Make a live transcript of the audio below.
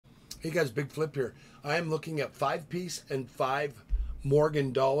Hey guys, Big Flip here. I am looking at 5-piece and 5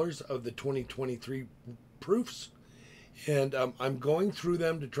 Morgan dollars of the 2023 proofs. And I'm going through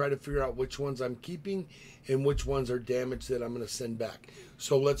them to try to figure out which ones I'm keeping and which ones are damaged that I'm going to send back.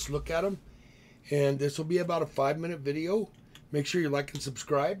 So let's look at them. And this will be about a 5-minute video. Make sure you like and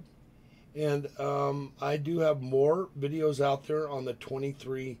subscribe. And I do have more videos out there on the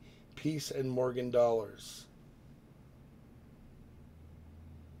 23 piece and Morgan dollars.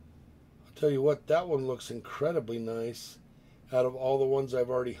 Tell you what, that one looks incredibly nice out of all the ones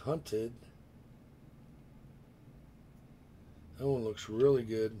I've already hunted. That one looks really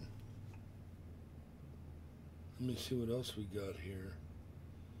good. Let me see what else we got here.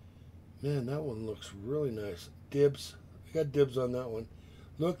 Man, that one looks really nice. Dibs. I got dibs on that one.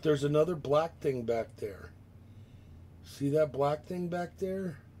 Look, there's another black thing back there. See that black thing back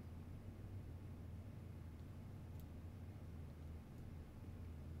there?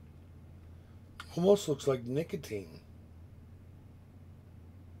 Almost looks like nicotine.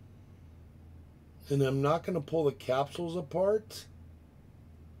 And I'm not going to pull the capsules apart.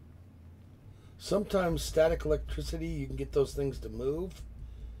 Sometimes static electricity, you can get those things to move.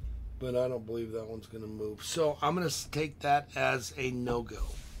 But I don't believe that one's going to move. So I'm going to take that as a no-go.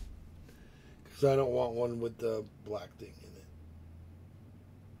 Because I don't want one with the black thing in it.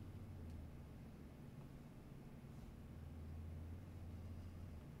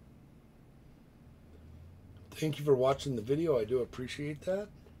 Thank you for watching the video. I do appreciate that.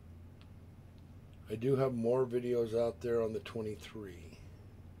 I do have more videos out there on the 23.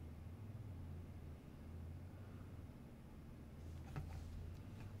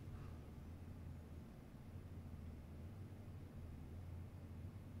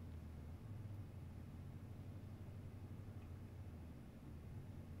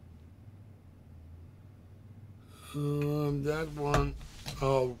 That one,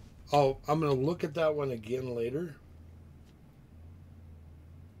 I'm going to look at that one again later.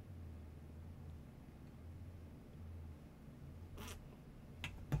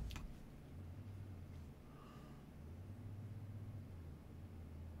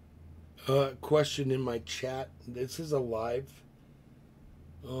 Question in my chat. This is a live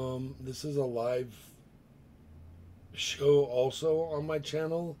show also on my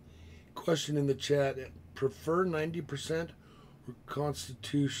channel. Question in the chat: prefer 90% or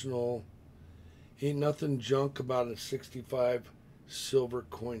constitutional? Ain't nothing junk about a 65 silver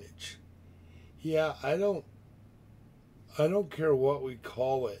coinage. Yeah, I don't care what we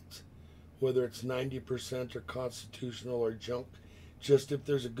call it, whether it's 90% or constitutional or junk. Just if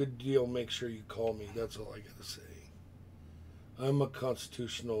there's a good deal, make sure you call me. That's all I gotta say. I'm a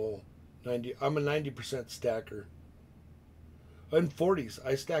constitutional 90. I'm a 90% stacker. And 40s.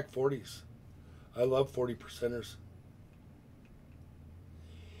 I stack 40s. I love 40 percenters.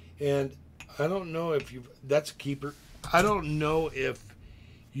 And I don't know if you've, that's a keeper. I don't know if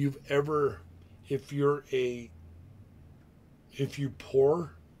you've ever, if you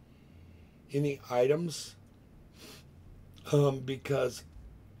pour any items, because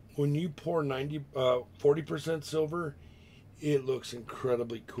when you pour 40% silver, it looks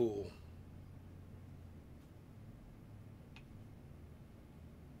incredibly cool.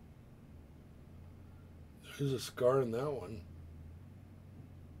 There's a scar in that one.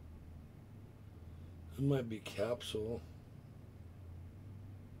 It might be capsule.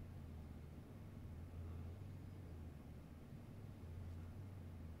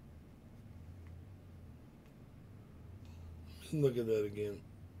 Look at that again.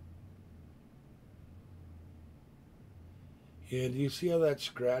 Yeah, do you see how that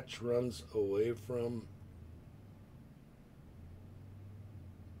scratch runs away from?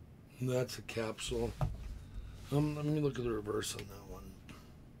 And that's a capsule. Let me look at the reverse on that one.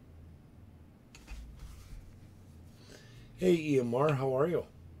 Hey EMR, how are you?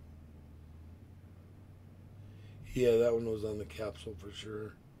 Yeah, that one was on the capsule for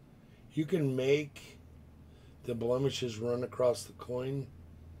sure. You can make the blemishes run across the coin.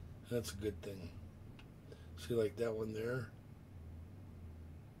 That's a good thing. See, like that one there.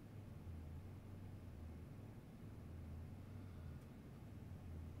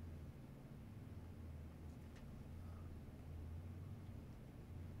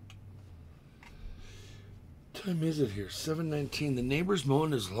 What time is it here? 7:19. The neighbor's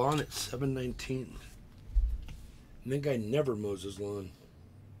mowing his lawn at 7:19. And that guy never mows his lawn.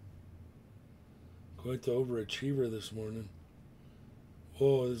 Quite the overachiever this morning.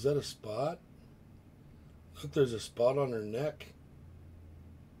 Whoa, is that a spot? Look, there's a spot on her neck.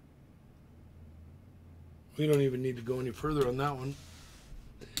 We don't even need to go any further on that one.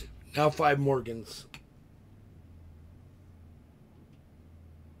 Now 5 Morgans.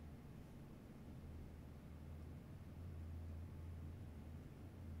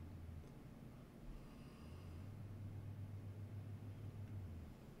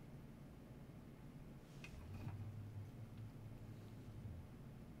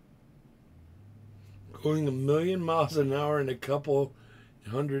 Going a million miles an hour in a couple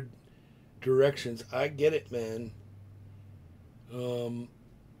hundred directions. I get it, man.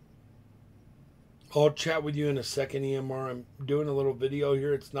 I'll chat with you in a second, EMR. I'm doing a little video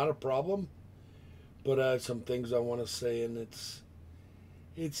here. It's not a problem, but I have some things I want to say, and it's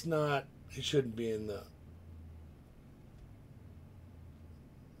not. It shouldn't be in the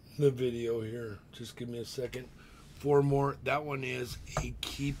video here. Just give me a second. 4 more. That one is a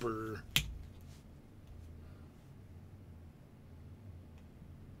keeper.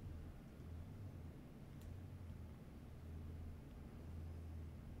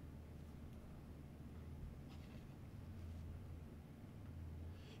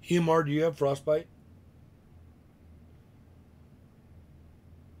 EMR, do you have frostbite?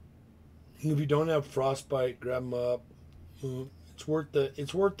 If you don't have frostbite, grab them up. It's worth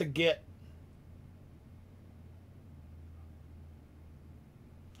the get.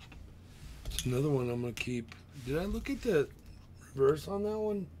 It's another one I'm gonna keep. Did I look at the reverse on that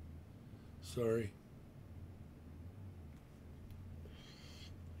one? Sorry.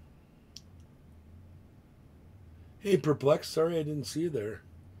 Hey, Perplex, sorry I didn't see you there.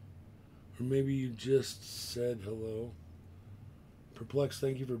 Or maybe you just said hello. Perplex,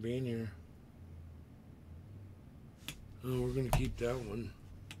 thank you for being here. Oh, we're going to keep that one.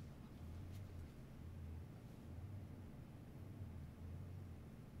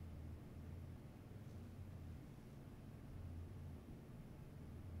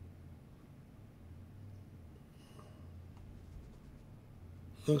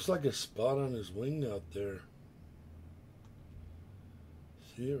 Looks like a spot on his wing out there.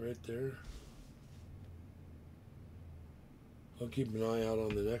 See it right there? I'll keep an eye out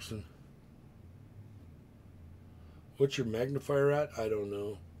on the next one. What's your magnifier at? I don't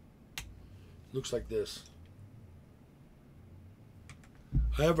know. Looks like this.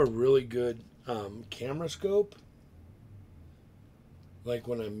 I have a really good camera scope. Like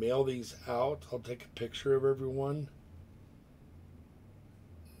when I mail these out, I'll take a picture of everyone.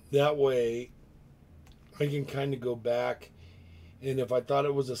 That way, I can kind of go back. And if I thought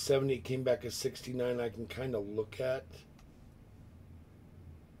it was a 70, it came back as 69, I can kind of look at.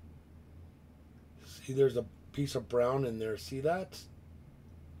 See, there's a piece of brown in there. See that?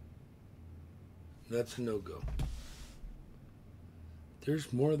 That's a no-go.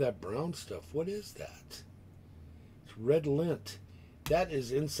 There's more of that brown stuff. What is that? It's red lint. That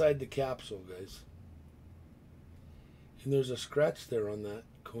is inside the capsule, guys. And there's a scratch there on that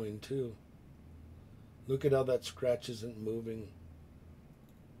coin, too. Look at how that scratch isn't moving.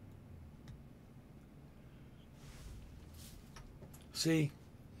 See,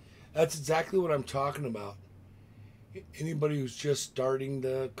 that's exactly what I'm talking about. Anybody who's just starting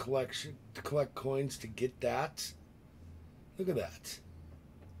the collection to collect coins to get that, look at that.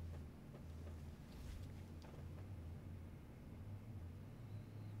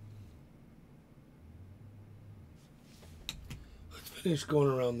 Let's finish going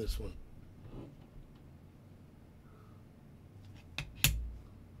around this one.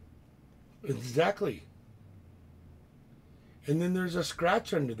 Exactly. And then there's a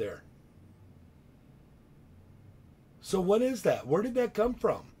scratch under there. So what is that? Where did that come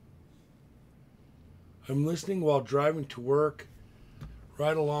from? I'm listening while driving to work,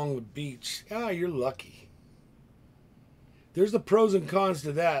 right along the beach. Ah, you're lucky. There's the pros and cons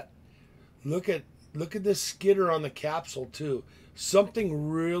to that. Look at this skitter on the capsule too. Something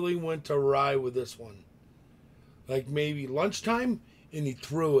really went awry with this one. Like maybe lunchtime and he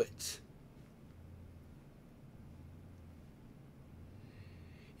threw it.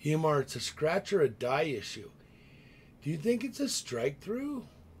 EMR, it's a scratch or a die issue. Do you think it's a strike through?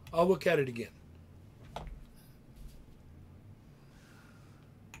 I'll look at it again.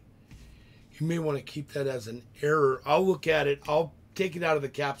 You may want to keep that as an error. I'll look at it. I'll take it out of the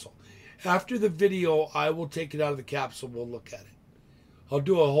capsule. After the video, I will take it out of the capsule. We'll look at it. I'll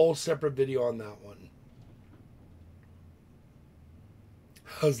do a whole separate video on that one.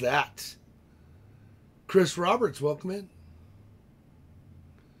 How's that? Chris Roberts, welcome in.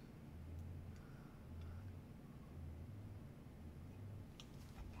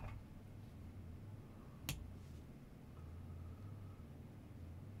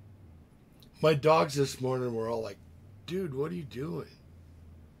 My dogs this morning were all like, dude, what are you doing?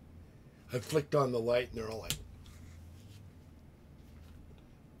 I flicked on the light and they're all like,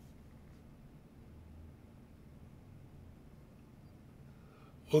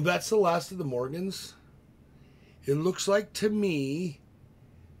 well, that's the last of the Morgans. It looks like to me,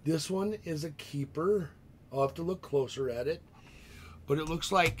 this one is a keeper. I'll have to look closer at it. But it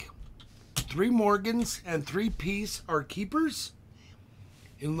looks like 3 Morgans and 3 Peace are keepers.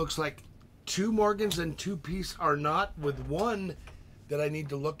 It looks like 2 Morgans and 2 Peace are not, with one that I need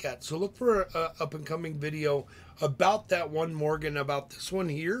to look at. So look for a up and coming video about that one Morgan, about this one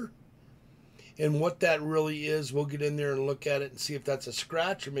here, and what that really is. We'll get in there and look at it and see if that's a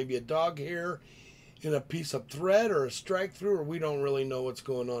scratch or maybe a dog hair in a piece of thread or a strike through, or we don't really know what's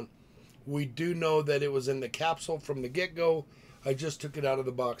going on. We do know that it was in the capsule from the get-go. I just took it out of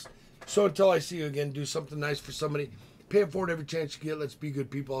the box. So until I see you again, do something nice for somebody. Pay it forward every chance you get. Let's be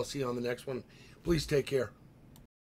good people. I'll see you on the next one. Please take care.